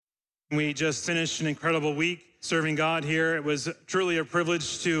We just finished an incredible week serving God here. It was truly a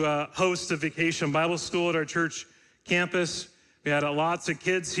privilege to host a vacation Bible school at our church campus. We had lots of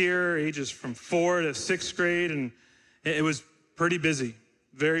kids here, ages from 4 to 6th grade, and it was pretty busy,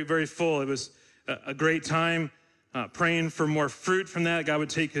 very, very full. It was a great time praying for more fruit from that. God would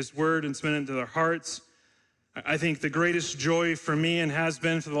take his word and spin it into their hearts. I think the greatest joy for me, and has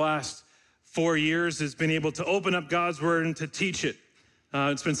been for the last 4 years, has been able to open up God's word and to teach it.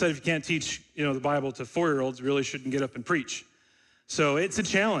 It's been said if you can't teach, the Bible to 4-year-olds, you really shouldn't get up and preach. So it's a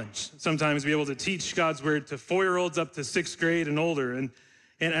challenge sometimes to be able to teach God's word to 4-year-olds up to 6th grade and older. And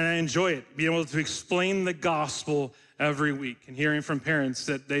I enjoy it, being able to explain the gospel every week and hearing from parents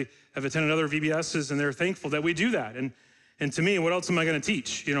that they have attended other VBSs and they're thankful that we do that. And to me, what else am I going to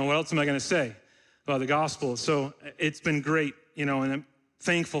teach? What else am I going to say about the gospel? So it's been great, and I'm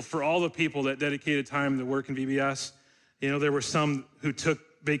thankful for all the people that dedicated time to work in VBS. There were some who took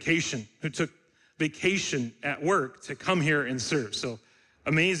vacation at work to come here and serve. So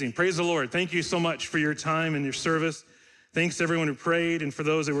amazing. Praise the Lord. Thank you so much for your time and your service. Thanks to everyone who prayed and for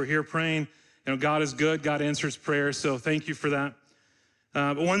those that were here praying. God is good. God answers prayer. So thank you for that.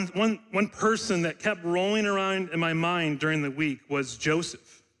 But one person that kept rolling around in my mind during the week was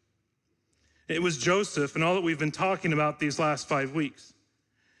Joseph. It was Joseph and all that we've been talking about these last 5 weeks.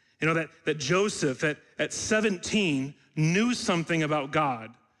 That Joseph at 17 knew something about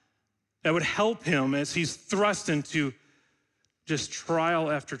God that would help him as he's thrust into just trial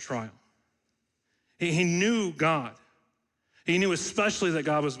after trial. He knew God. He knew especially that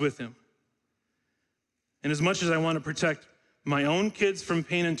God was with him. And as much as I want to protect my own kids from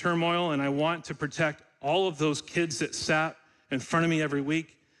pain and turmoil, and I want to protect all of those kids that sat in front of me every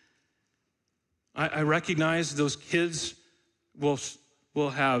week, I recognize those kids will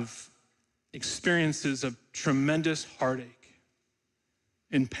have experiences of tremendous heartache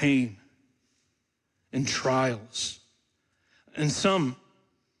and pain and trials. And some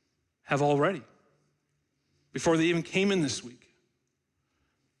have already, before they even came in this week.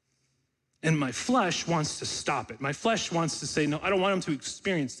 And my flesh wants to stop it. My flesh wants to say, no, I don't want them to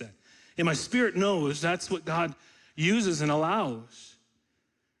experience that. And my spirit knows that's what God uses and allows.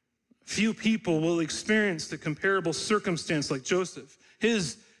 Few people will experience the comparable circumstance like Joseph.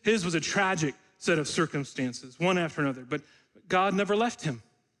 His was a tragic set of circumstances, one after another, but God never left him.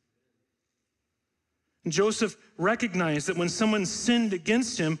 And Joseph recognized that when someone sinned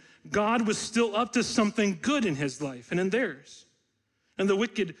against him, God was still up to something good in his life and in theirs. And the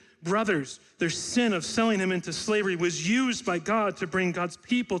wicked brothers, their sin of selling him into slavery was used by God to bring God's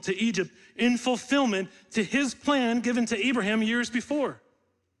people to Egypt in fulfillment to his plan given to Abraham years before.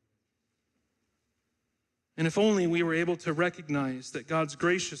 And if only we were able to recognize that God's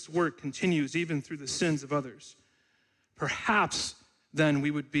gracious work continues even through the sins of others, perhaps then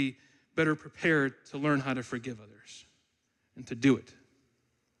we would be better prepared to learn how to forgive others and to do it.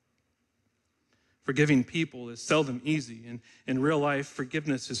 Forgiving people is seldom easy, and in real life,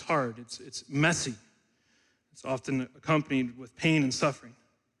 forgiveness is hard. It's messy. It's often accompanied with pain and suffering.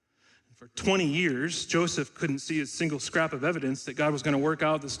 And for 20 years, Joseph couldn't see a single scrap of evidence that God was going to work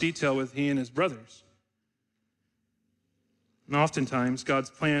out this detail with he and his brothers. And oftentimes, God's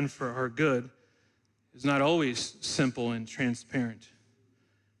plan for our good is not always simple and transparent.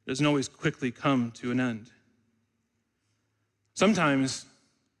 It doesn't always quickly come to an end. Sometimes,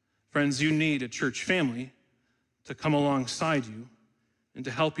 friends, you need a church family to come alongside you and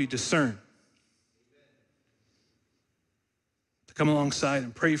to help you discern. To come alongside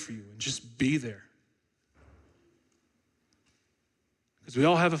and pray for you and just be there. Because we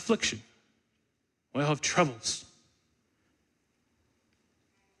all have affliction. We all have troubles.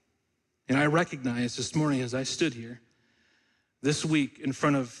 And I recognize this morning as I stood here, this week in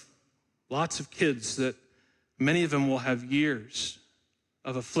front of lots of kids, that many of them will have years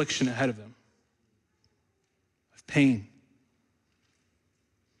of affliction ahead of them, of pain.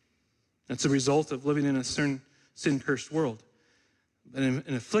 That's a result of living in a certain sin-cursed world. But in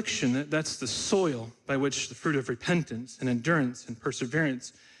affliction, that's the soil by which the fruit of repentance and endurance and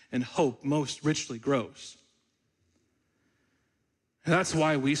perseverance and hope most richly grows. And that's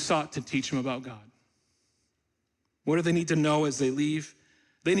why we sought to teach them about God. What do they need to know as they leave?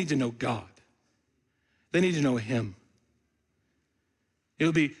 They need to know God. They need to know him.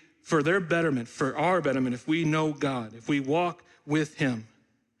 It'll be for their betterment, for our betterment, if we know God, if we walk with him,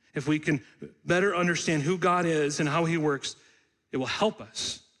 if we can better understand who God is and how he works, it will help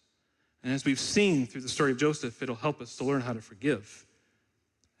us. And as we've seen through the story of Joseph, it'll help us to learn how to forgive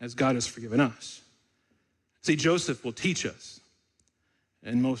as God has forgiven us. See, Joseph will teach us,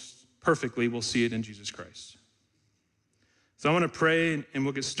 and most perfectly we'll see it in Jesus Christ. So I want to pray, and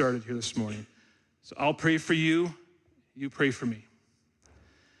we'll get started here this morning. So I'll pray for you. You pray for me.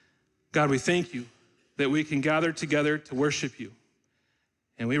 God, we thank you that we can gather together to worship you.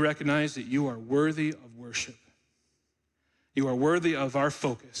 And we recognize that you are worthy of worship. You are worthy of our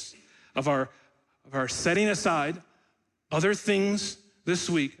focus, of our setting aside other things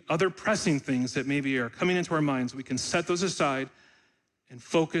this week, other pressing things that maybe are coming into our minds. We can set those aside and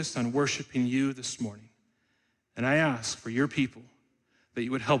focus on worshiping you this morning. And I ask for your people that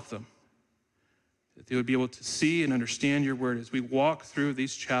you would help them, that they would be able to see and understand your word as we walk through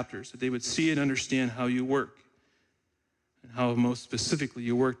these chapters, that they would see and understand how you work and how most specifically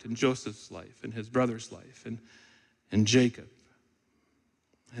you worked in Joseph's life and his brother's life and Jacob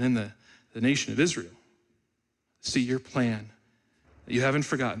and in the nation of Israel. See your plan, that you haven't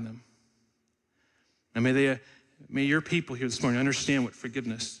forgotten them. And may your people here this morning understand what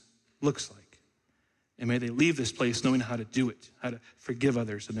forgiveness looks like. And may they leave this place knowing how to do it, how to forgive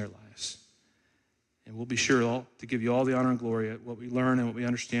others in their lives. And we'll be sure to give you all the honor and glory at what we learn and what we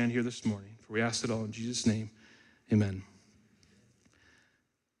understand here this morning. For we ask it all in Jesus' name, amen.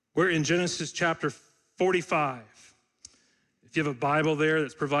 We're in Genesis chapter 45. If you have a Bible there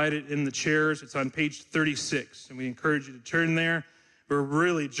that's provided in the chairs, it's on page 36, and we encourage you to turn there. We're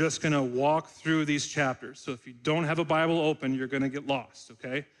really just going to walk through these chapters. So if you don't have a Bible open, you're going to get lost,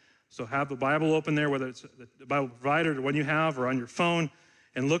 okay? So have the Bible open there, whether it's the Bible provided or one you have or on your phone,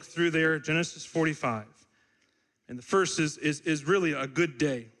 and look through there, Genesis 45. And the first is really a good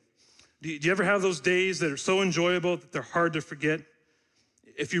day. Do you ever have those days that are so enjoyable that they're hard to forget?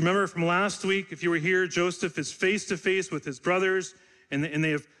 If you remember from last week, if you were here, Joseph is face to face with his brothers, and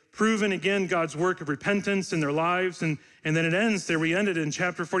they have proven again God's work of repentance in their lives. And then it ends there. We ended in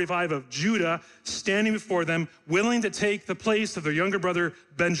chapter 45 of Judah standing before them, willing to take the place of their younger brother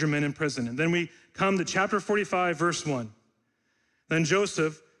Benjamin in prison. And then we come to chapter 45, verse 1. Then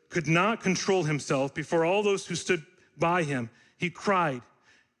Joseph could not control himself before all those who stood by him. He cried,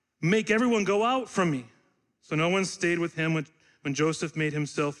 "Make everyone go out from me." So no one stayed with him when Joseph made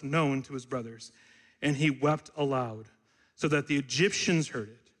himself known to his brothers. And he wept aloud, so that the Egyptians heard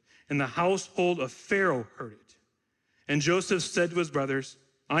it, and the household of Pharaoh heard it. And Joseph said to his brothers,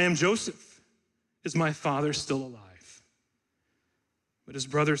 "I am Joseph. Is my father still alive?" But his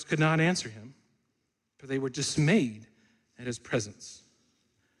brothers could not answer him, for they were dismayed at his presence.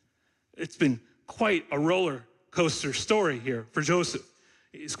 It's been quite a roller coaster story here for Joseph.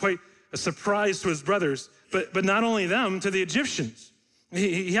 He's quite a surprise to his brothers, but not only them, to the Egyptians.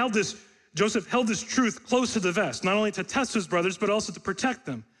 Joseph held this truth close to the vest, not only to test his brothers, but also to protect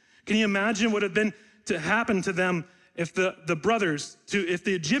them. Can you imagine what had been to happen to them if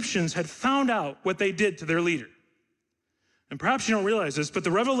the Egyptians had found out what they did to their leader? And perhaps you don't realize this, but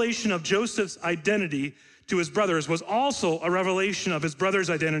the revelation of Joseph's identity to his brothers was also a revelation of his brother's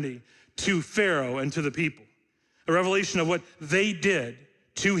identity to Pharaoh and to the people. A revelation of what they did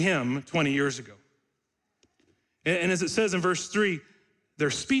to him 20 years ago. And as it says in verse 3, they're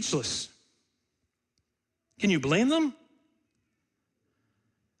speechless. Can you blame them?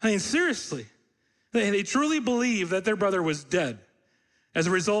 I mean, seriously, they truly believe that their brother was dead as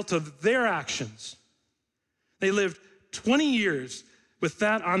a result of their actions. They lived 20 years with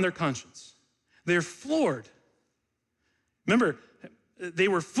that on their conscience. They're floored. Remember, they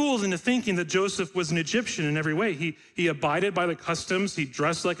were fooled into thinking that Joseph was an Egyptian in every way. He abided by the customs. He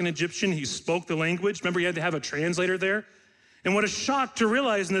dressed like an Egyptian. He spoke the language. Remember, he had to have a translator there. And what a shock to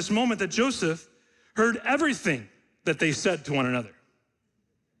realize in this moment that Joseph heard everything that they said to one another.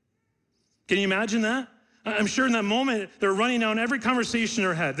 Can you imagine that? I'm sure in that moment, they're running down every conversation in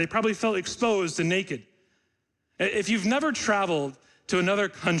their head. They probably felt exposed and naked. If you've never traveled to another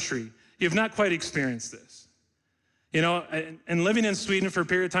country, you've not quite experienced this. You know, and living in Sweden for a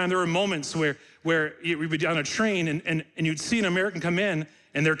period of time, there were moments where we'd be on a train and you'd see an American come in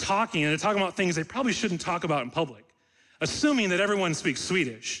and they're talking about things they probably shouldn't talk about in public, assuming that everyone speaks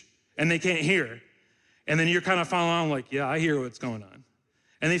Swedish and they can't hear. And then you're kind of following along like, yeah, I hear what's going on.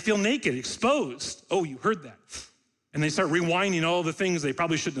 And they feel naked, exposed. Oh, you heard that. And they start rewinding all the things they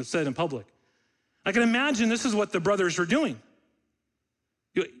probably shouldn't have said in public. I can imagine this is what the brothers were doing.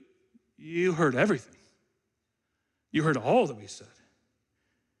 You heard everything. You heard all that we said.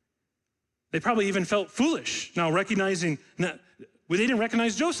 They probably even felt foolish now recognizing that they didn't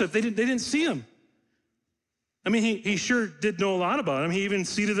recognize Joseph. They didn't see him. I mean, he sure did know a lot about him. He even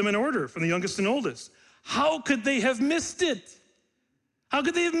seated them in order from the youngest and oldest. How could they have missed it? How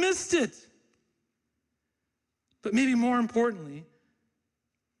could they have missed it? But maybe more importantly,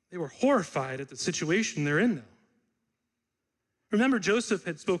 they were horrified at the situation they're in now. Remember, Joseph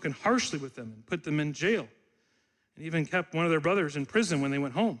had spoken harshly with them and put them in jail. And and even kept one of their brothers in prison when they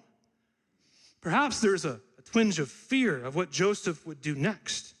went home. Perhaps there's a twinge of fear of what Joseph would do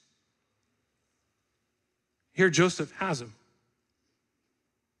next. Here Joseph has them,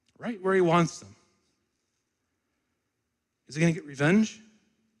 right where he wants them. Is he going to get revenge?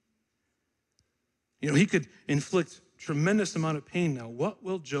 He could inflict tremendous amount of pain now. What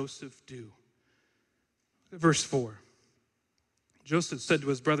will Joseph do? Look at verse 4. Joseph said to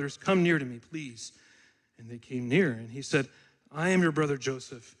his brothers, "Come near to me, please." And they came near, and he said, "I am your brother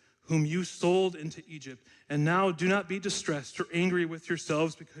Joseph, whom you sold into Egypt. And now do not be distressed or angry with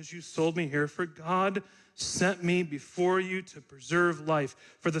yourselves because you sold me here, for God sent me before you to preserve life.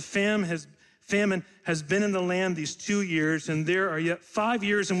 For the famine has been in the land these 2 years, and there are yet 5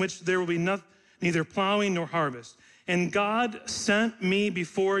 years in which there will be neither plowing nor harvest. And God sent me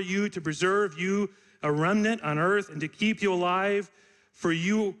before you to preserve you a remnant on earth and to keep you alive for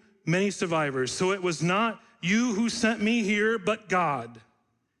you many survivors. So it was not you who sent me here, but God.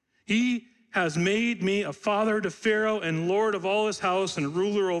 He has made me a father to Pharaoh and Lord of all his house and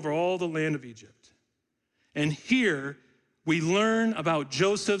ruler over all the land of Egypt." And here we learn about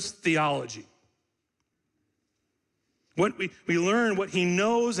Joseph's theology. We learn what he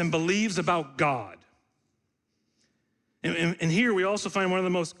knows and believes about God. And here we also find one of the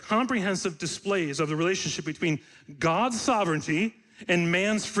most comprehensive displays of the relationship between God's sovereignty and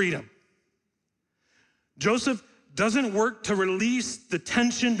man's freedom. Joseph doesn't work to release the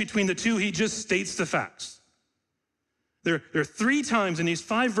tension between the two. He just states the facts. There are 3 times in these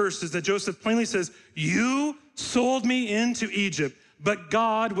 5 verses that Joseph plainly says, "You sold me into Egypt, but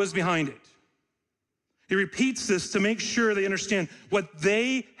God was behind it." He repeats this to make sure they understand what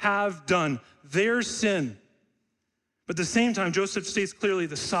they have done, their sin. But at the same time, Joseph states clearly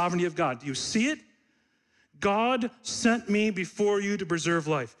the sovereignty of God. Do you see it? God sent me before you to preserve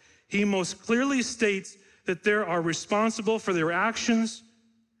life. He most clearly states that they are responsible for their actions.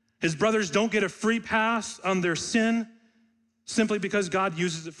 His brothers don't get a free pass on their sin simply because God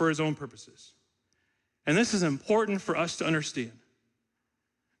uses it for his own purposes. And this is important for us to understand.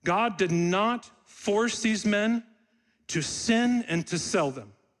 God did not force these men to sin and to sell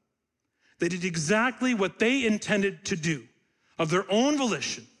them. They did exactly what they intended to do of their own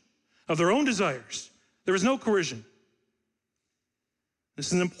volition, of their own desires. There was no coercion.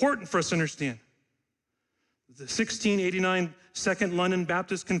 This is important for us to understand. The 1689 Second London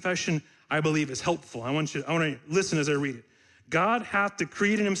Baptist Confession, I believe, is helpful. I want to listen as I read it. "God hath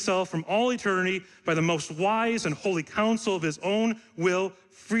decreed in himself from all eternity by the most wise and holy counsel of his own will,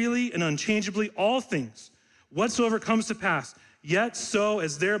 freely and unchangeably, all things, whatsoever comes to pass. Yet so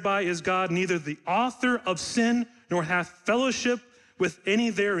as thereby is God neither the author of sin, nor hath fellowship with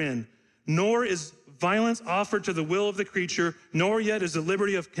any therein, nor is violence offered to the will of the creature, nor yet is the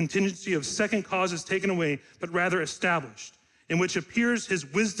liberty of contingency of second causes taken away, but rather established, in which appears his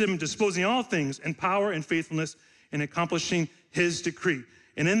wisdom disposing all things, and power and faithfulness in accomplishing his decree."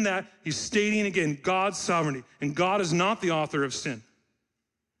 And in that, he's stating again God's sovereignty. And God is not the author of sin,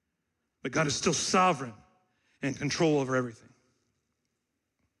 but God is still sovereign and control over everything.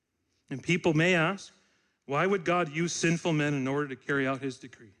 And people may ask, why would God use sinful men in order to carry out his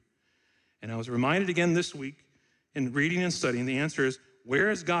decree? And I was reminded again this week in reading and studying, the answer is,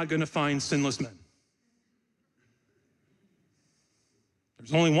 where is God going to find sinless men?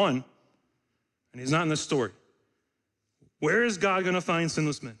 There's only one, and he's not in this story. Where is God going to find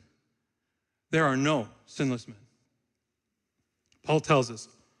sinless men? There are no sinless men. Paul tells us,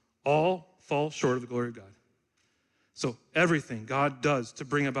 all fall short of the glory of God. So everything God does to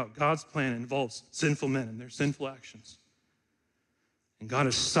bring about God's plan involves sinful men and their sinful actions. And God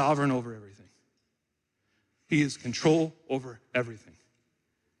is sovereign over everything. He has control over everything.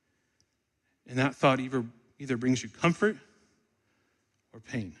 And that thought either brings you comfort or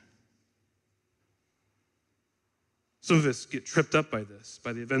pain. Some of us get tripped up by this,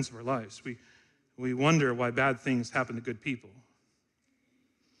 by the events of our lives. We wonder why bad things happen to good people.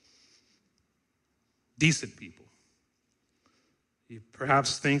 Decent people. You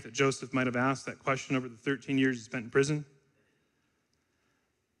perhaps think that Joseph might have asked that question over the 13 years he spent in prison.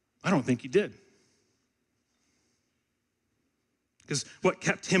 I don't think he did. Because what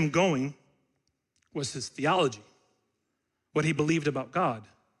kept him going was his theology, what he believed about God.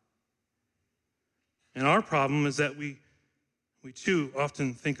 And our problem is that we too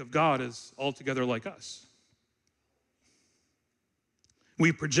often think of God as altogether like us.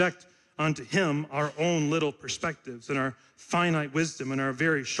 We project onto him our own little perspectives and our finite wisdom and our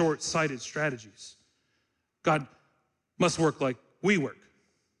very short-sighted strategies. God must work like we work.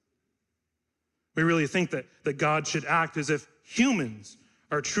 We really think that God should act as if humans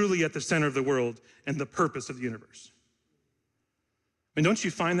are truly at the center of the world and the purpose of the universe. And don't you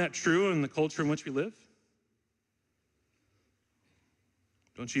find that true in the culture in which we live?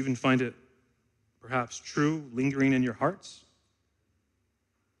 Don't you even find it perhaps true, lingering in your hearts?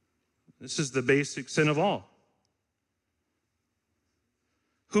 This is the basic sin of all.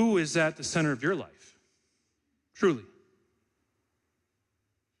 Who is at the center of your life? Truly.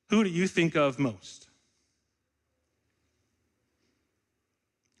 Who do you think of most?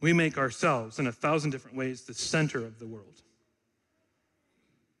 We make ourselves in 1,000 different ways the center of the world.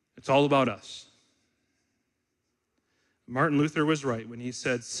 It's all about us. Martin Luther was right when he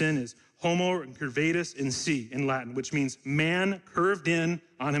said sin is homo incurvatus in si in Latin, which means man curved in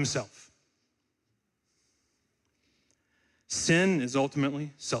on himself. Sin is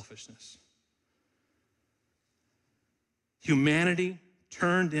ultimately selfishness. Humanity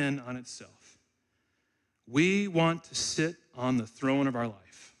turned in on itself. We want to sit on the throne of our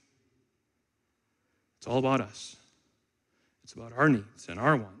life. It's all about us. It's about our needs and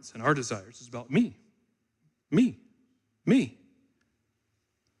our wants and our desires. It's about me.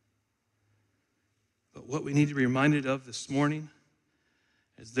 But what we need to be reminded of this morning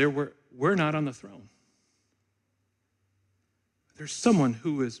is we're not on the throne. There's someone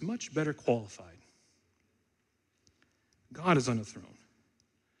who is much better qualified. God is on the throne.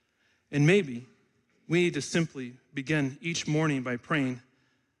 And maybe we need to simply begin each morning by praying,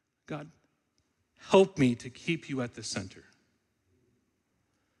 God, help me to keep you at the center.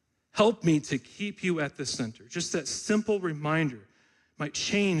 Help me to keep you at the center. Just that simple reminder might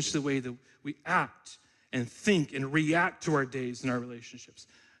change the way that we act and think and react to our days and our relationships.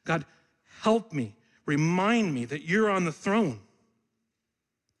 God, help me, remind me that you're on the throne.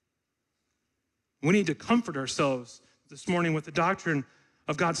 We need to comfort ourselves this morning with the doctrine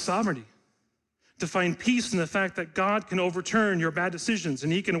of God's sovereignty, to find peace in the fact that God can overturn your bad decisions,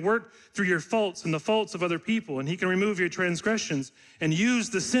 and he can work through your faults and the faults of other people, and he can remove your transgressions and use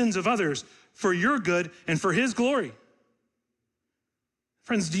the sins of others for your good and for his glory.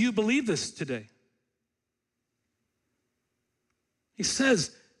 Friends, do you believe this today? He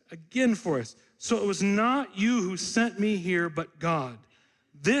says again for us, so it was not you who sent me here, but God.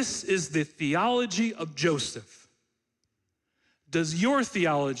 This is the theology of Joseph. Does your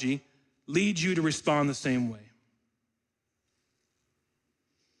theology lead you to respond the same way?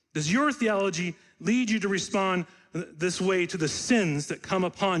 Does your theology lead you to respond this way to the sins that come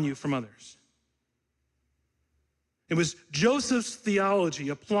upon you from others? It was Joseph's theology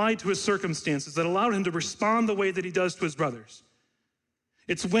applied to his circumstances that allowed him to respond the way that he does to his brothers.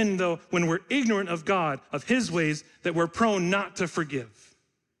 It's when we're ignorant of God, of his ways, that we're prone not to forgive,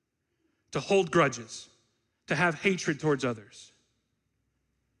 to hold grudges, to have hatred towards others.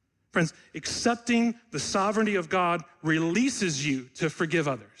 Friends, accepting the sovereignty of God releases you to forgive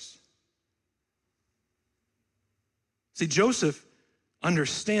others. See, Joseph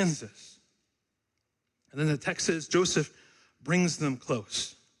understands this. And then the text says Joseph brings them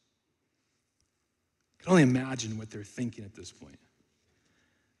close. I can only imagine what they're thinking at this point.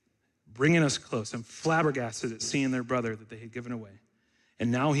 Bringing us close. I'm flabbergasted at seeing their brother that they had given away.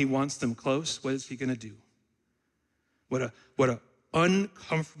 And now he wants them close. What is he going to do? What a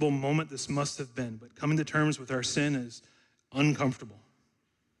uncomfortable moment this must have been. But coming to terms with our sin is uncomfortable.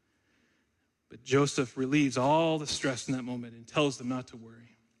 But Joseph relieves all the stress in that moment and tells them not to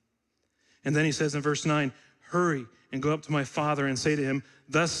worry. And then he says in verse 9, hurry and go up to my father and say to him,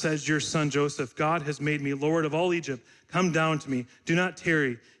 thus says your son Joseph, God has made me Lord of all Egypt. Come down to me. Do not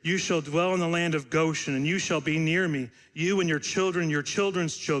tarry. You shall dwell in the land of Goshen, and you shall be near me, you and your children, your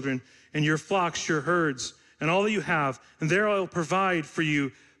children's children, and your flocks, your herds, and all that you have. And there I will provide for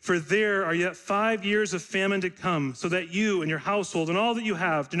you. For there are yet 5 years of famine to come, so that you and your household and all that you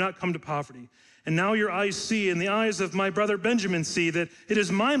have do not come to poverty. And now your eyes see, and the eyes of my brother Benjamin see, that it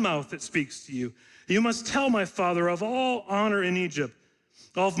is my mouth that speaks to you. You must tell my father of all honor in Egypt,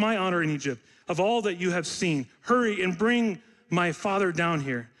 all of my honor in Egypt, of all that you have seen. Hurry and bring my father down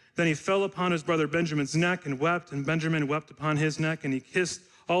here. Then he fell upon his brother Benjamin's neck and wept, and Benjamin wept upon his neck, and he kissed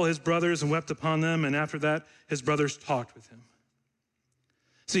all his brothers and wept upon them, and after that his brothers talked with him.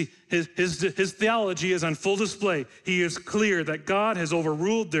 See, his theology is on full display. He is clear that God has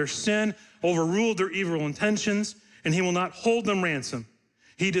overruled their sin, overruled their evil intentions, and he will not hold them ransom.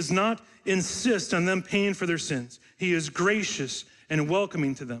 He does not insist on them paying for their sins. He is gracious and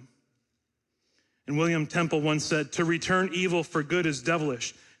welcoming to them. And William Temple once said, to return evil for good is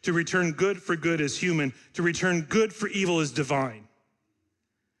devilish. To return good for good is human. To return good for evil is divine.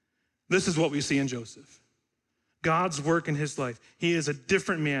 This is what we see in Joseph. God's work in his life. He is a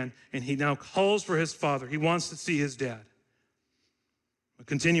different man, and he now calls for his father. He wants to see his dad.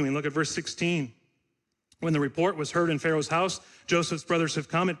 Continuing, look at verse 16. When the report was heard in Pharaoh's house, Joseph's brothers have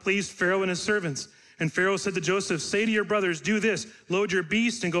come. It pleased Pharaoh and his servants. And Pharaoh said to Joseph, say to your brothers, do this, load your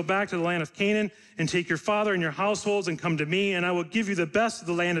beast and go back to the land of Canaan and take your father and your households and come to me, and I will give you the best of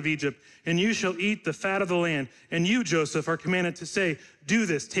the land of Egypt, and you shall eat the fat of the land. And you, Joseph, are commanded to say, do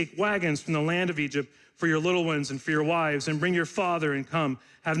this, take wagons from the land of Egypt for your little ones and for your wives, and bring your father and come.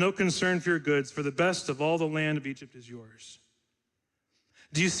 Have no concern for your goods, for the best of all the land of Egypt is yours.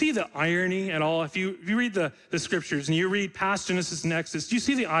 Do you see the irony at all? If you read the scriptures and you read past Genesis and Exodus, do you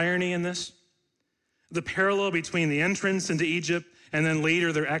see the irony in this? The parallel between the entrance into Egypt and then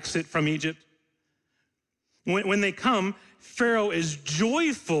later their exit from Egypt. When they come, Pharaoh is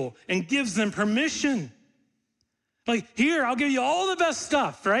joyful and gives them permission. Like, here, I'll give you all the best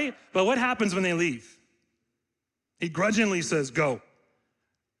stuff, right? But what happens when they leave? He grudgingly says, go.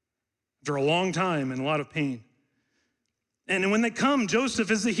 After a long time and a lot of pain. And when they come,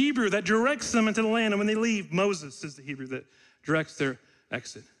 Joseph is the Hebrew that directs them into the land. And when they leave, Moses is the Hebrew that directs their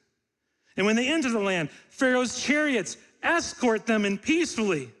exit. And when they enter the land, Pharaoh's chariots escort them in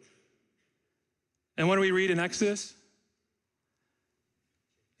peacefully. And what do we read in Exodus?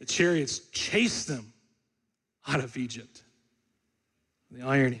 The chariots chase them out of Egypt. The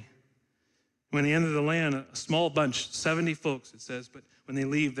irony. When they enter the land, a small bunch, 70 folks, it says, but when they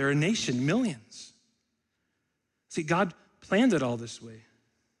leave, they're a nation, millions. See, God planned it all this way.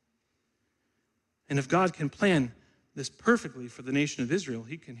 And if God can plan this perfectly for the nation of Israel,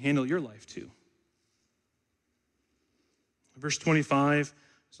 he can handle your life too. Verse 25,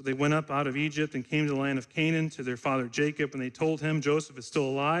 so they went up out of Egypt and came to the land of Canaan to their father Jacob, and they told him Joseph is still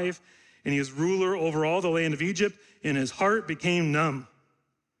alive, and he is ruler over all the land of Egypt, and his heart became numb,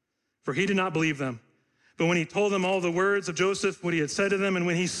 for he did not believe them. But when he told them all the words of Joseph, what he had said to them, and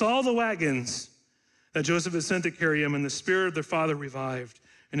when he saw the wagons that Joseph had sent to carry him, and the spirit of their father revived.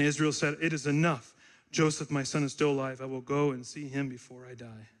 And Israel said, it is enough. Joseph, my son, is still alive. I will go and see him before I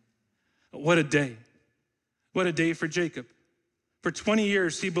die. What a day. What a day for Jacob. For 20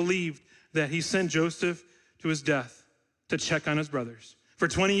 years, he believed that he sent Joseph to his death to check on his brothers. For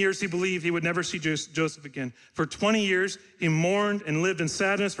 20 years, he believed he would never see Joseph again. For 20 years, he mourned and lived in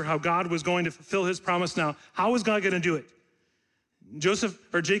sadness for how God was going to fulfill his promise now. How was God going to do it?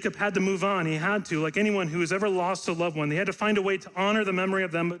 Jacob had to move on. He had to, like anyone who has ever lost a loved one, they had to find a way to honor the memory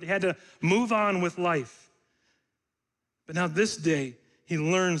of them, but they had to move on with life. But now this day, he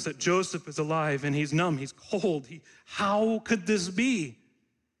learns that Joseph is alive and he's numb, he's cold. How could this be?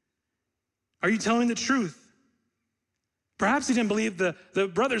 Are you telling the truth? Perhaps he didn't believe the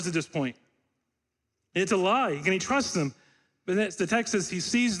brothers at this point. It's a lie. Can he trust them? But the text says he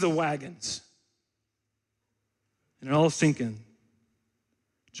sees the wagons. And it all sink in.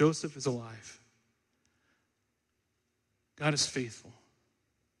 Joseph is alive. God is faithful.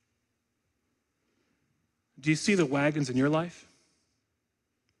 Do you see the wagons in your life?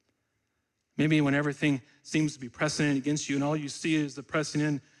 Maybe when everything seems to be pressing in against you and all you see is the pressing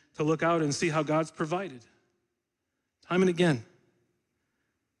in to look out and see how God's provided. Time and again.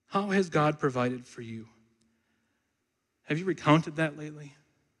 How has God provided for you? Have you recounted that lately?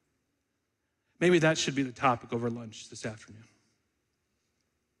 Maybe that should be the topic over lunch this afternoon.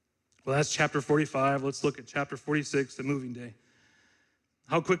 Well, that's chapter 45. Let's look at chapter 46, the moving day.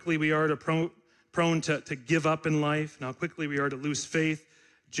 How quickly we are prone to give up in life, and how quickly we are to lose faith.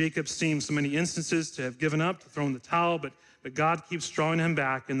 Jacob seems so many instances to have given up, to throw in the towel, but God keeps drawing him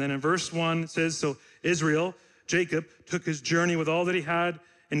back. And then in verse 1, it says, so Israel, Jacob, took his journey with all that he had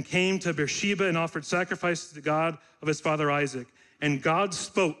and came to Beersheba and offered sacrifices to God of his father Isaac. And God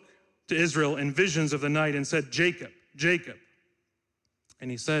spoke to Israel in visions of the night and said, Jacob, Jacob. And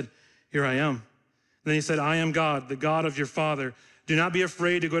he said, here I am. Then he said, I am God, the God of your father. Do not be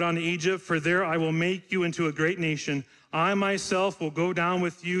afraid to go down to Egypt, for there I will make you into a great nation. I myself will go down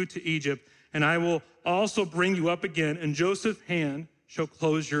with you to Egypt, and I will also bring you up again, and Joseph's hand shall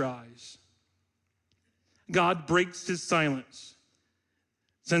close your eyes. God breaks his silence.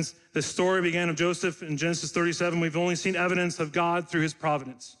 Since the story began of Joseph in Genesis 37, we've only seen evidence of God through his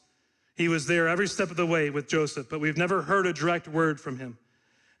providence. He was there every step of the way with Joseph, but we've never heard a direct word from him.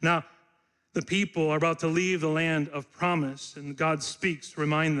 Now, the people are about to leave the land of promise, and God speaks to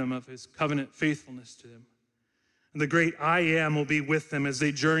remind them of his covenant faithfulness to them. And the great I am will be with them as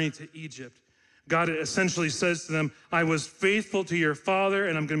they journey to Egypt. God essentially says to them, I was faithful to your father,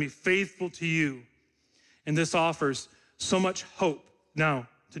 and I'm going to be faithful to you. And this offers so much hope now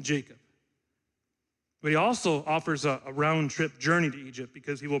to Jacob. But he also offers a round-trip journey to Egypt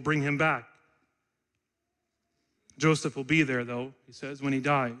because he will bring him back. Joseph will be there, though, he says, when he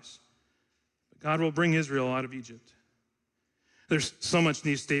dies. But God will bring Israel out of Egypt. There's so much in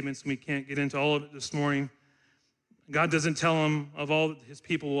these statements, and we can't get into all of it this morning. God doesn't tell him of all that his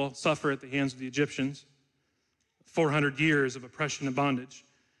people will suffer at the hands of the Egyptians, 400 years of oppression and bondage.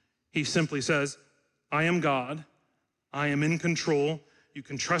 He simply says, I am God, I am in control, you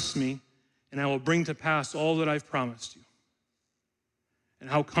can trust me, and I will bring to pass all that I've promised you. And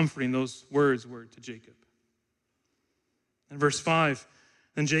how comforting those words were to Jacob. In verse 5,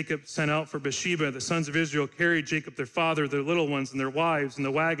 then Jacob sent out for Bathsheba. The sons of Israel carried Jacob, their father, their little ones, and their wives, and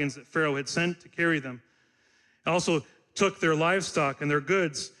the wagons that Pharaoh had sent to carry them. Also took their livestock and their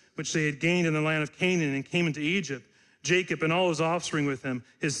goods, which they had gained in the land of Canaan, and came into Egypt. Jacob and all his offspring with him,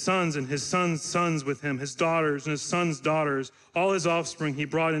 his sons and his sons' sons with him, his daughters and his sons' daughters, all his offspring he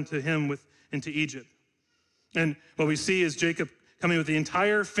brought into Egypt. And what we see is Jacob coming with the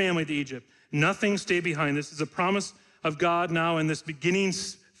entire family to Egypt. Nothing stayed behind. This is a promise of God now in this beginning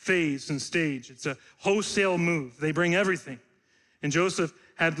phase and stage. It's a wholesale move. They bring everything. And Joseph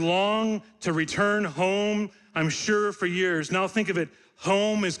had longed to return home, I'm sure, for years. Now think of it,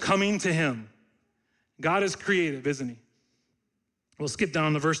 home is coming to him. God is creative, isn't he? We'll skip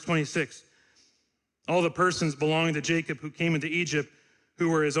down to verse 26. All the persons belonging to Jacob who came into Egypt, who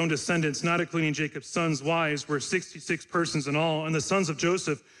were his own descendants, not including Jacob's sons' wives, were 66 persons in all. And the sons of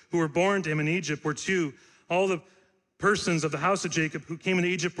Joseph who were born to him in Egypt were 2. All the persons of the house of Jacob who came into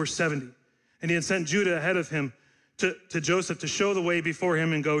Egypt were 70. And he had sent Judah ahead of him to Joseph to show the way before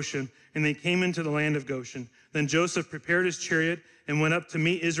him in Goshen, and they came into the land of Goshen. Then Joseph prepared his chariot and went up to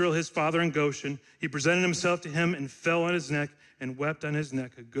meet Israel his father in Goshen. He presented himself to him and fell on his neck and wept on his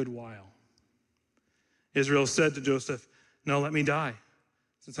neck a good while. Israel said to Joseph, "Now let me die,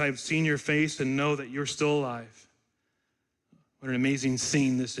 since I have seen your face and know that you're still alive." What an amazing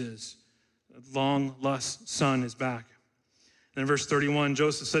scene this is. A long-lost son is back. And in verse 31,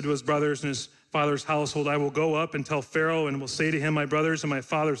 Joseph said to his brothers and his father's household, "I will go up and tell Pharaoh and will say to him, my brothers and my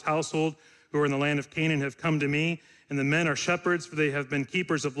father's household who are in the land of Canaan have come to me, and the men are shepherds, for they have been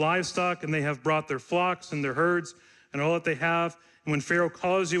keepers of livestock, and they have brought their flocks and their herds and all that they have. And when Pharaoh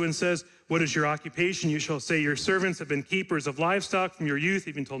calls you and says, 'What is your occupation?' you shall say, 'Your servants have been keepers of livestock from your youth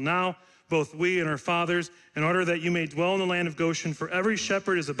even till now, both we and our fathers, in order that you may dwell in the land of Goshen, for every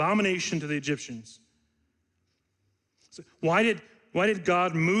shepherd is abomination to the Egyptians.'" So why did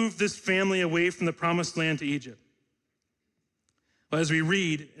God move this family away from the promised land to Egypt? Well, as we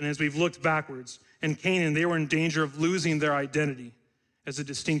read and as we've looked backwards, in Canaan, they were in danger of losing their identity as a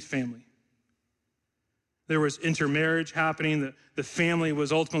distinct family. There was intermarriage happening. The family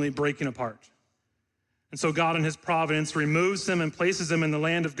was ultimately breaking apart. And so God in his providence removes them and places them in the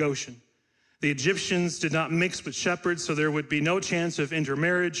land of Goshen. The Egyptians did not mix with shepherds, so there would be no chance of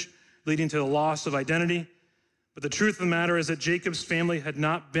intermarriage, leading to the loss of identity. But the truth of the matter is that Jacob's family had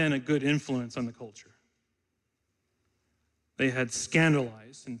not been a good influence on the culture. They had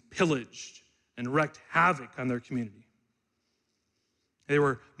scandalized and pillaged and wreaked havoc on their community. They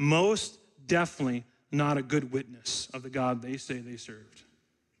were most definitely not a good witness of the God they say they served.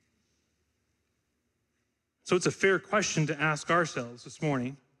 So it's a fair question to ask ourselves this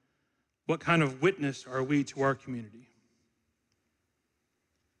morning: what kind of witness are we to our community?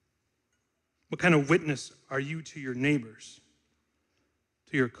 What kind of witness are you to your neighbors,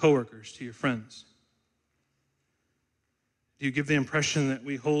 to your coworkers, to your friends? Do you give the impression that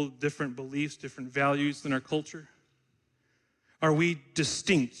we hold different beliefs, different values than our culture? Are we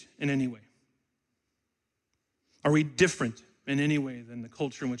distinct in any way? Are we different in any way than the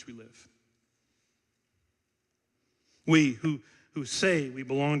culture in which we live? We who say we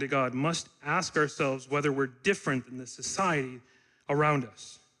belong to God must ask ourselves whether we're different than the society around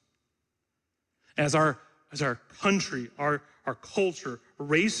us. As our country, our culture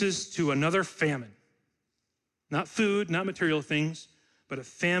races to another famine, not food, not material things, but a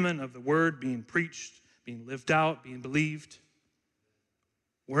famine of the word being preached, being lived out, being believed.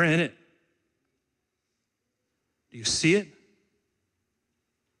 We're in it. Do you see it?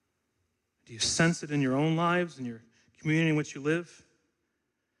 Do you sense it in your own lives, in your community in which you live?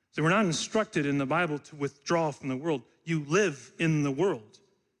 So we're not instructed in the Bible to withdraw from the world. You live in the world.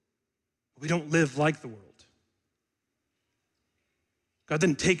 We don't live like the world. God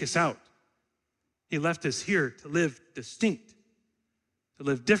didn't take us out. He left us here to live distinct, to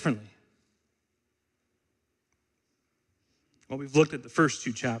live differently. Well, we've looked at the first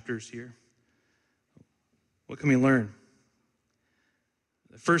 2 chapters here. What can we learn?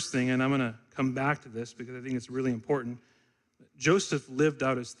 The first thing, and I'm going to come back to this because I think it's really important, Joseph lived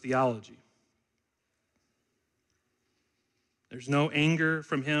out his theology. There's no anger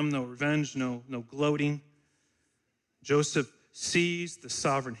from him, no revenge, no gloating. Joseph sees the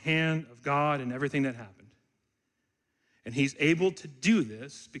sovereign hand of God in everything that happened. And he's able to do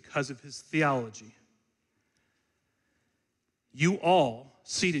this because of his theology. You all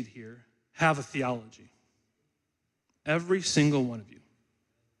seated here have a theology. Every single one of you.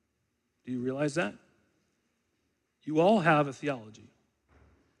 Do you realize that? You all have a theology.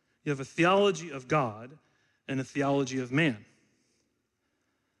 You have a theology of God and a theology of man.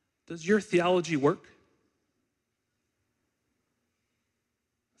 Does your theology work?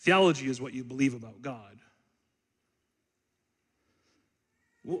 Theology is what you believe about God.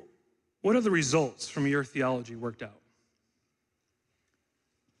 What are the results from your theology worked out?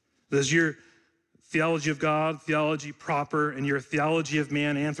 Does your theology of God, theology proper, and your theology of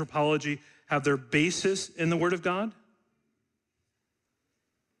man, anthropology, have their basis in the Word of God?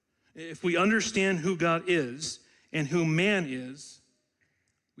 If we understand who God is and who man is,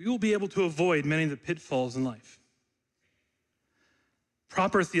 we will be able to avoid many of the pitfalls in life.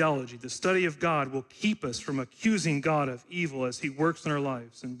 Proper theology, the study of God, will keep us from accusing God of evil as he works in our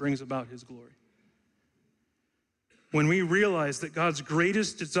lives and brings about his glory. When we realize that God's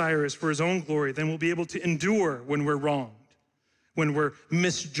greatest desire is for his own glory, then we'll be able to endure when we're wronged, when we're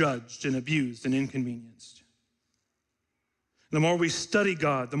misjudged and abused and inconvenienced. The more we study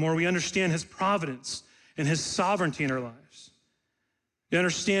God, the more we understand his providence and his sovereignty in our lives. You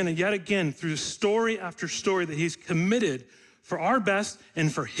understand, and yet again, through story after story, that he's committed for our best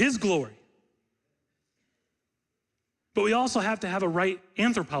and for his glory. But we also have to have a right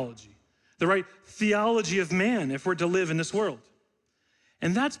anthropology, the right theology of man if we're to live in this world.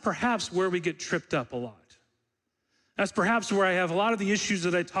 And that's perhaps where we get tripped up a lot. That's perhaps where I have a lot of the issues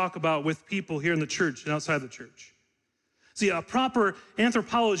that I talk about with people here in the church and outside the church. See, a proper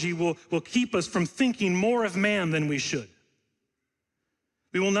anthropology will keep us from thinking more of man than we should.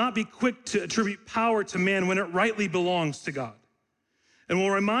 We will not be quick to attribute power to man when it rightly belongs to God. And we'll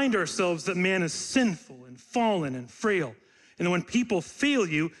remind ourselves that man is sinful and fallen and frail. And when people fail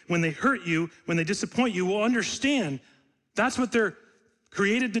you, when they hurt you, when they disappoint you, we'll understand that's what they're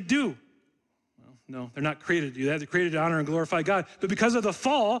created to do. Well, no, they're not created to do that. They're created to honor and glorify God. But because of the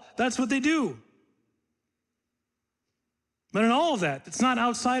fall, that's what they do. But in all of that, it's not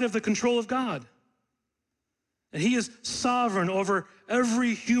outside of the control of God. And he is sovereign over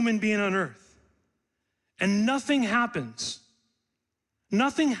every human being on earth. And nothing happens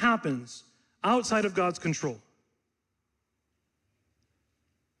outside of God's control.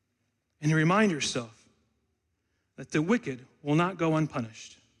 And you remind yourself that the wicked will not go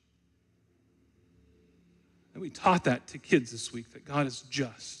unpunished. And we taught that to kids this week, that God is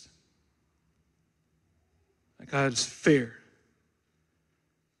just, that God is fair.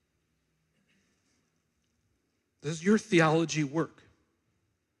 Does your theology work?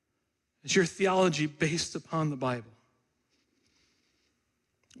 Is your theology based upon the Bible?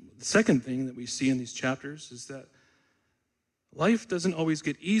 The second thing that we see in these chapters is that life doesn't always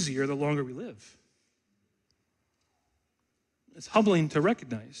get easier the longer we live. It's humbling to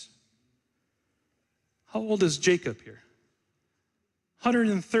recognize. How old is Jacob here?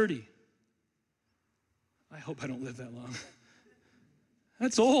 130. I hope I don't live that long.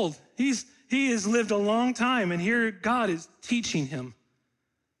 That's old. He has lived a long time, and here God is teaching him.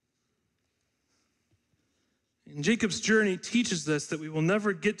 And Jacob's journey teaches us that we will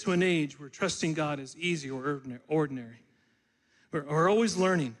never get to an age where trusting God is easy or ordinary. We're always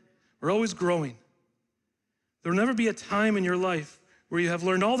learning. We're always growing. There will never be a time in your life where you have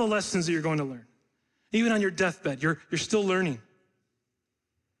learned all the lessons that you're going to learn. Even on your deathbed, you're still learning.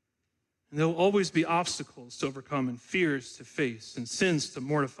 And there will always be obstacles to overcome and fears to face and sins to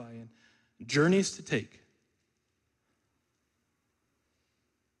mortify and journeys to take.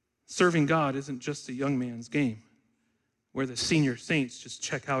 Serving God isn't just a young man's game where the senior saints just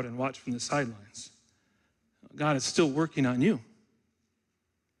check out and watch from the sidelines. God is still working on you.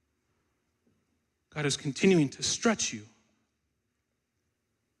 God is continuing to stretch you.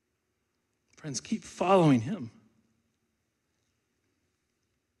 Friends, keep following him.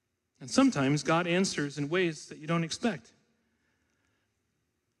 And sometimes God answers in ways that you don't expect.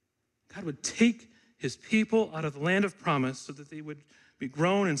 God would take his people out of the land of promise so that they would be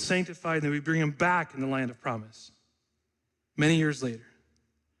grown and sanctified, and then we bring them back in the land of promise many years later.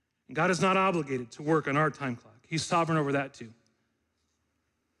 And God is not obligated to work on our time clock. He's sovereign over that too.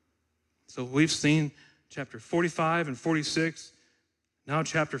 So we've seen chapter 45 and 46, now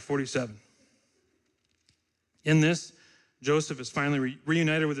chapter 47. In this, Joseph is finally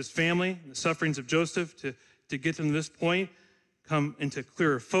reunited with his family. The sufferings of Joseph to get them to this point come into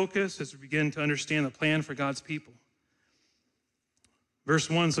clearer focus as we begin to understand the plan for God's people. Verse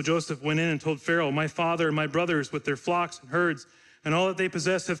 1, so Joseph went in and told Pharaoh, my father and my brothers with their flocks and herds and all that they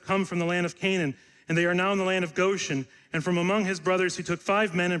possess have come from the land of Canaan, And they are now in the land of Goshen. And from among his brothers he took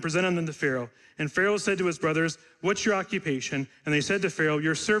 5 men and presented them to Pharaoh. And Pharaoh said to his brothers, "What's your occupation?" And they said to Pharaoh,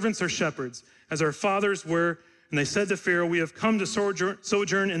 "Your servants are shepherds, as our fathers were." And they said to Pharaoh, "We have come to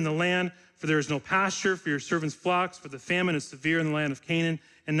sojourn in the land, for there is no pasture for your servants' flocks, for the famine is severe in the land of Canaan.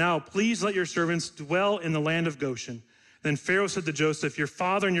 And now please let your servants dwell in the land of Goshen." Then Pharaoh said to Joseph, "Your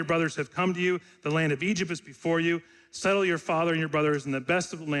father and your brothers have come to you. The land of Egypt is before you. Settle your father and your brothers in the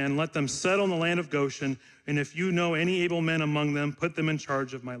best of the land. Let them settle in the land of Goshen. And if you know any able men among them, put them in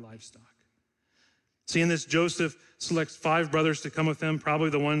charge of my livestock." Seeing this, Joseph selects 5 brothers to come with him, probably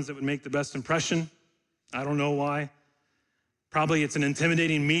the ones that would make the best impression. I don't know why. Probably it's an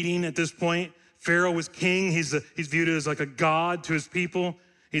intimidating meeting at this point. Pharaoh was king. He's viewed as like a god to his people.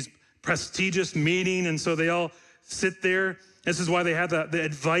 He's prestigious meeting, and so they all sit there. This is why they had the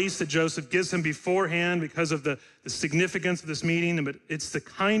advice that Joseph gives him beforehand because of the significance of this meeting. But it's the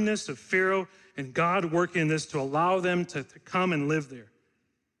kindness of Pharaoh and God working in this to allow them to come and live there.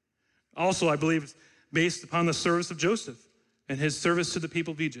 Also, I believe it's based upon the service of Joseph and his service to the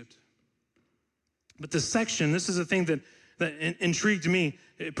people of Egypt. But this section, this is a thing that intrigued me.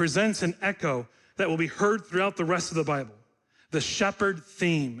 It presents an echo that will be heard throughout the rest of the Bible. The shepherd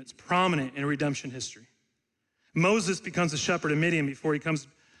theme, it's prominent in redemption history. Moses becomes a shepherd in Midian before he becomes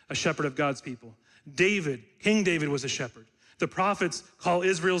a shepherd of God's people. King David was a shepherd. The prophets call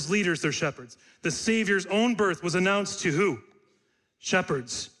Israel's leaders their shepherds. The Savior's own birth was announced to who?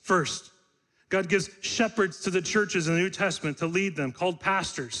 Shepherds first. God gives shepherds to the churches in the New Testament to lead them, called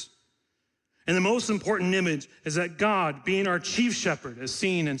pastors. And the most important image is that God being our chief shepherd, as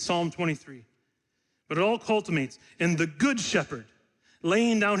seen in Psalm 23. But it all culminates in the good shepherd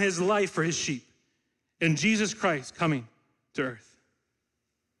laying down his life for his sheep, and Jesus Christ coming to earth.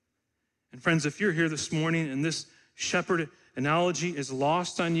 And friends, if you're here this morning and this shepherd analogy is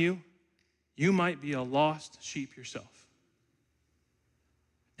lost on you, you might be a lost sheep yourself.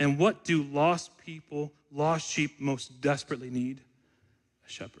 And what do lost people, lost sheep most desperately need? A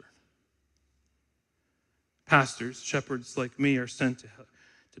shepherd. Pastors, shepherds like me, are sent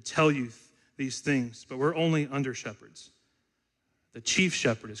to tell you these things, but we're only under shepherds. The chief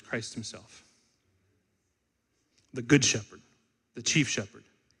shepherd is Christ himself. The good shepherd, the chief shepherd,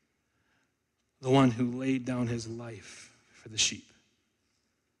 the one who laid down his life for the sheep.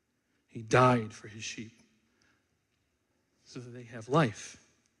 He died for his sheep so that they have life.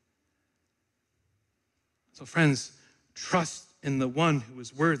 So friends, trust in the one who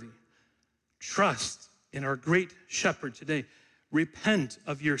is worthy. Trust in our great shepherd today. Repent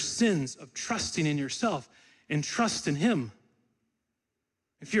of your sins of trusting in yourself and trust in him.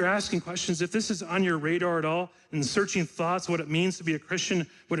 If you're asking questions, if this is on your radar at all, and searching thoughts, what it means to be a Christian,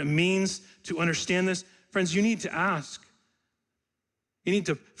 what it means to understand this, friends, you need to ask. You need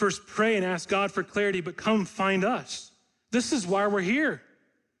to first pray and ask God for clarity, but come find us. This is why we're here.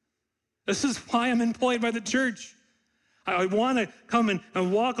 This is why I'm employed by the church. I want to come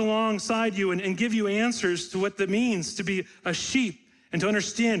and walk alongside you and give you answers to what that means to be a sheep and to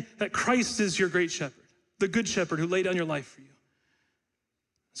understand that Christ is your great shepherd, the good shepherd who laid down your life for you.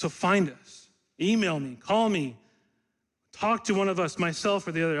 So find us, email me, call me, talk to one of us, myself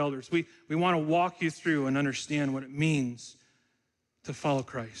or the other elders. We want to walk you through and understand what it means to follow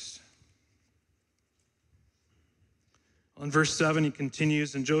Christ. In verse 7, he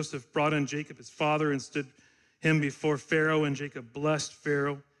continues, "And Joseph brought in Jacob his father and stood him before Pharaoh, and Jacob blessed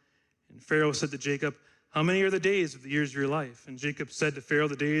Pharaoh. And Pharaoh said to Jacob, 'How many are the days of the years of your life?' And Jacob said to Pharaoh,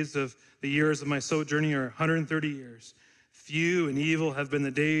 'The days of the years of my sojourning are 130 years. Few and evil have been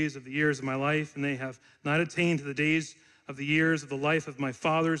the days of the years of my life, and they have not attained to the days of the years of the life of my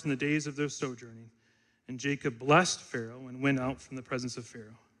fathers and the days of their sojourning.' And Jacob blessed Pharaoh and went out from the presence of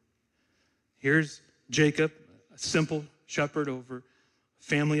Pharaoh." Here's Jacob, a simple shepherd over a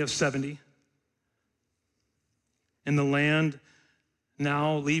family of 70. In the land,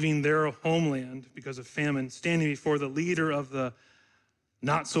 now leaving their homeland because of famine, standing before the leader of the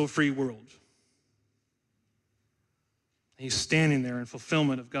not-so-free world. He's standing there in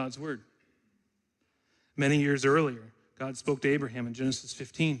fulfillment of God's word. Many years earlier, God spoke to Abraham in Genesis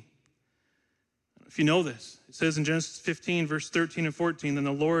 15. If you know this, it says in Genesis 15, verse 13 and 14, "Then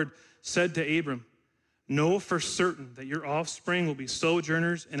the Lord said to Abram, 'Know for certain that your offspring will be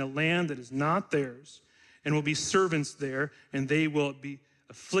sojourners in a land that is not theirs, and will be servants there, and they will be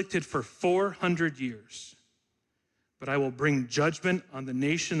afflicted for 400 years. But I will bring judgment on the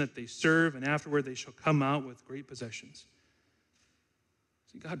nation that they serve, and afterward they shall come out with great possessions.'"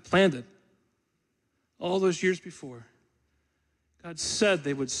 See, God planned it all those years before. God said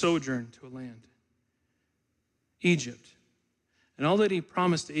they would sojourn to a land, Egypt. And all that he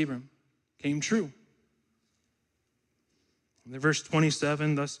promised to Abram came true. And then verse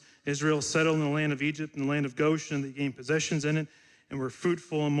 27, thus Israel settled in the land of Egypt and the land of Goshen, and they gained possessions in it, and were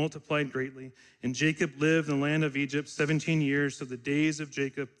fruitful and multiplied greatly. And Jacob lived in the land of Egypt 17 years, so the days of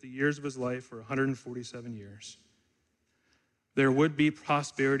Jacob, the years of his life, were 147 years. There would be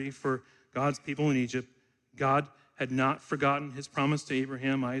prosperity for God's people in Egypt. God had not forgotten his promise to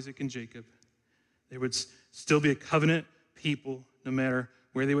Abraham, Isaac, and Jacob. There would still be a covenant people no matter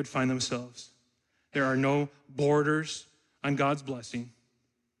where they would find themselves. There are no borders on God's blessing.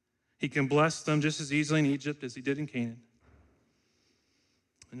 He can bless them just as easily in Egypt as he did in Canaan.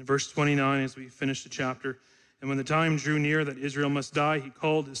 And in verse 29, as we finish the chapter, and when the time drew near that Israel must die, he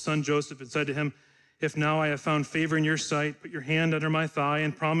called his son Joseph and said to him, if now I have found favor in your sight, put your hand under my thigh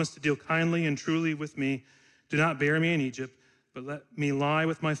and promise to deal kindly and truly with me. Do not bury me in Egypt, but let me lie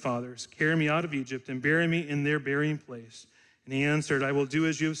with my fathers. Carry me out of Egypt and bury me in their burying place. And he answered, I will do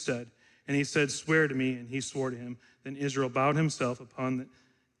as you have said. And he said, swear to me. And he swore to him. Then Israel bowed himself upon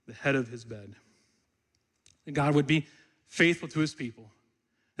the head of his bed. And God would be faithful to his people.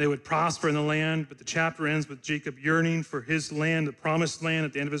 They would prosper in the land, but the chapter ends with Jacob yearning for his land, the promised land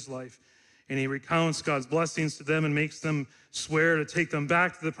at the end of his life. And he recounts God's blessings to them and makes them swear to take them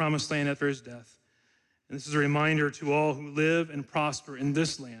back to the promised land after his death. And this is a reminder to all who live and prosper in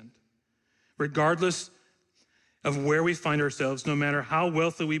this land. Regardless of where we find ourselves, no matter how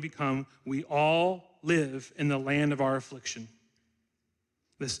wealthy we become, we all live in the land of our affliction.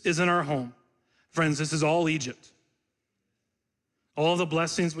 This isn't our home. Friends, this is all Egypt. All the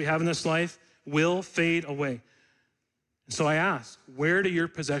blessings we have in this life will fade away. And so I ask, where do your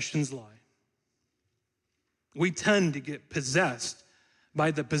possessions lie? We tend to get possessed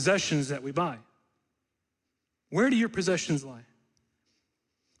by the possessions that we buy. Where do your possessions lie?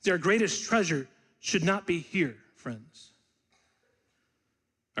 See, our greatest treasure should not be here, friends.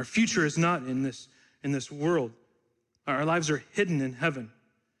 Our future is not in this world. Our lives are hidden in heaven.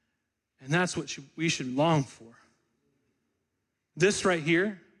 And that's what we should long for. This right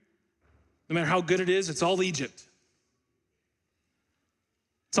here, no matter how good it is, it's all Egypt.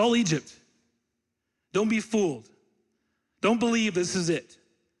 It's all Egypt. Don't be fooled. Don't believe this is it.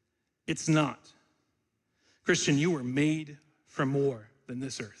 It's not. Christian, you were made for more than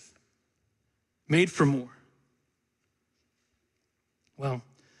this earth. Made for more. Well,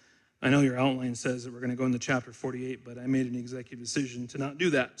 I know your outline says that we're going to go into chapter 48, but I made an executive decision to not do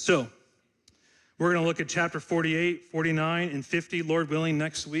that. So we're going to look at chapter 48, 49, and 50, Lord willing,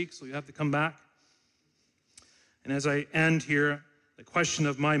 next week, so you have to come back. And as I end here, the question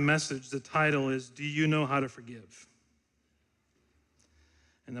of my message, the title is, do you know how to forgive?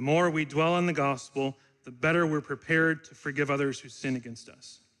 And the more we dwell on the gospel, the better we're prepared to forgive others who sin against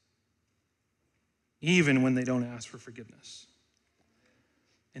us, even when they don't ask for forgiveness.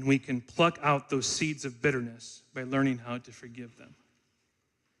 And we can pluck out those seeds of bitterness by learning how to forgive them.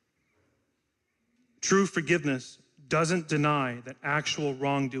 True forgiveness doesn't deny that actual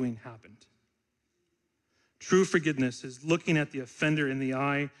wrongdoing happened. True forgiveness is looking at the offender in the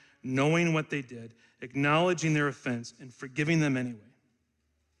eye, knowing what they did, acknowledging their offense, and forgiving them anyway.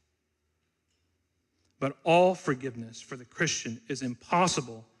 But all forgiveness for the Christian is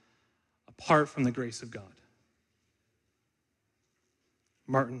impossible apart from the grace of God.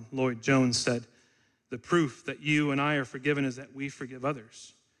 Martin Lloyd-Jones said, the proof that you and I are forgiven is that we forgive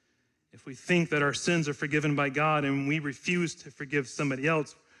others. If we think that our sins are forgiven by God and we refuse to forgive somebody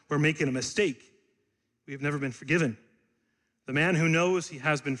else, we're making a mistake. We have never been forgiven. The man who knows he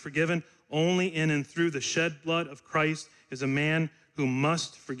has been forgiven only in and through the shed blood of Christ is a man who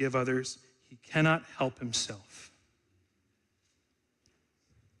must forgive others. He cannot help himself.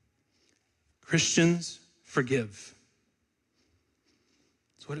 Christians forgive.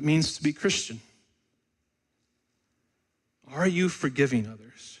 That's what it means to be Christian. Are you forgiving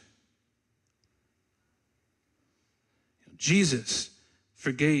others? Jesus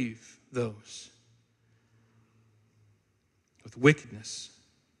forgave those with wickedness.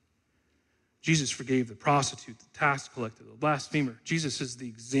 Jesus forgave the prostitute, the tax collector, the blasphemer. Jesus is the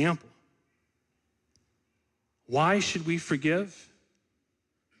example. Why should we forgive?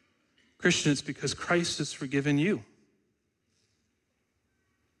 Christian, it's because Christ has forgiven you.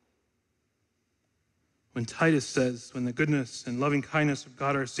 When Titus says, when the goodness and loving kindness of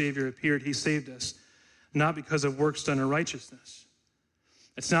God our Savior appeared, he saved us, not because of works done in righteousness.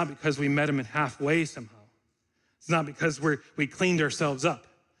 It's not because we met him in halfway somehow. It's not because we cleaned ourselves up.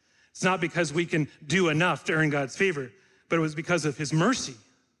 It's not because we can do enough to earn God's favor, but it was because of his mercy,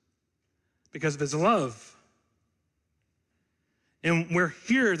 because of his love. And we're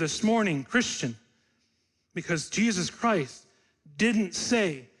here this morning, Christian, because Jesus Christ didn't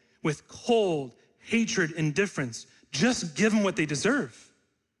say with cold hatred, indifference, just give them what they deserve.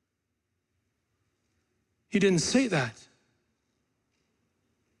 He didn't say that.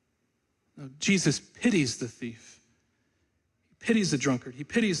 No, Jesus pities the thief. He pities the drunkard. He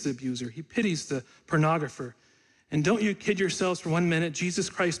pities the abuser. He pities the pornographer. And don't you kid yourselves for 1 minute, Jesus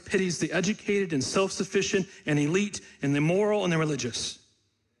Christ pities the educated and self-sufficient and elite and the moral and the religious.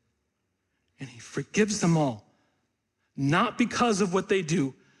 And he forgives them all, not because of what they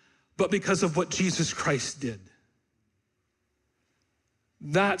do, but because of what Jesus Christ did.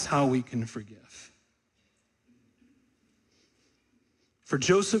 That's how we can forgive. For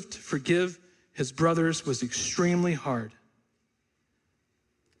Joseph to forgive his brothers was extremely hard.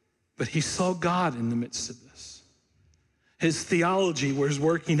 But he saw God in the midst of this. His theology was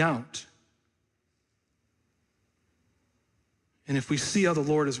working out. And if we see how the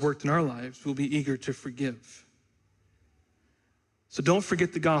Lord has worked in our lives, we'll be eager to forgive. So don't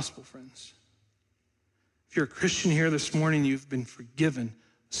forget the gospel, friends. If you're a Christian here this morning, you've been forgiven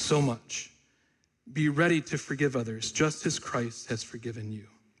so much. Be ready to forgive others, just as Christ has forgiven you.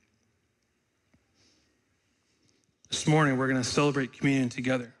 This morning, we're going to celebrate communion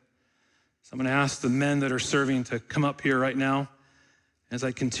together. So I'm going to ask the men that are serving to come up here right now as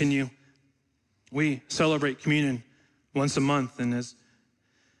I continue. We celebrate communion once a month, and as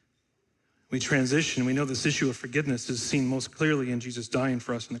we transition, we know this issue of forgiveness is seen most clearly in Jesus dying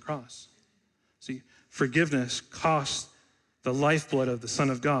for us on the cross. See, forgiveness costs the lifeblood of the Son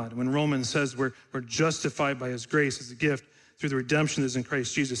of God. When Romans says we're justified by his grace as a gift through the redemption that is in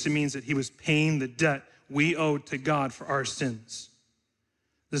Christ Jesus, it means that he was paying the debt we owed to God for our sins.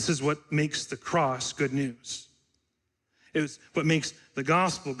 This is what makes the cross good news. It's what makes the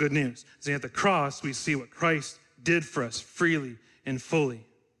gospel good news. See, at the cross, we see what Christ did for us freely and fully,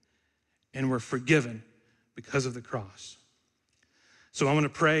 and we're forgiven because of the cross. So I'm going to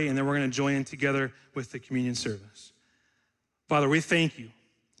pray, and then we're going to join in together with the communion service. Father, we thank you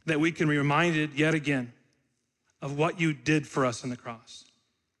that we can be reminded yet again of what you did for us on the cross.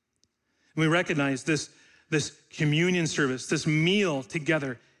 And we recognize this communion service, this meal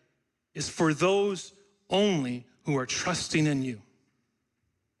together, is for those only who are trusting in you.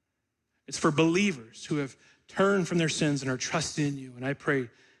 It's for believers who have turned from their sins and are trusting in you. And I pray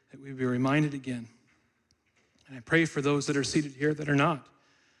that we be reminded again. And I pray for those that are seated here that are not,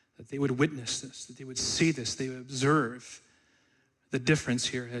 that they would witness this, that they would see this, they would observe the difference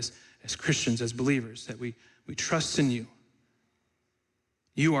here as Christians, as believers, that we trust in you.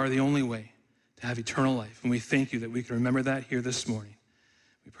 You are the only way to have eternal life. And we thank you that we can remember that here this morning.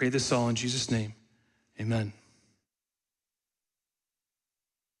 We pray this all in Jesus' name. Amen.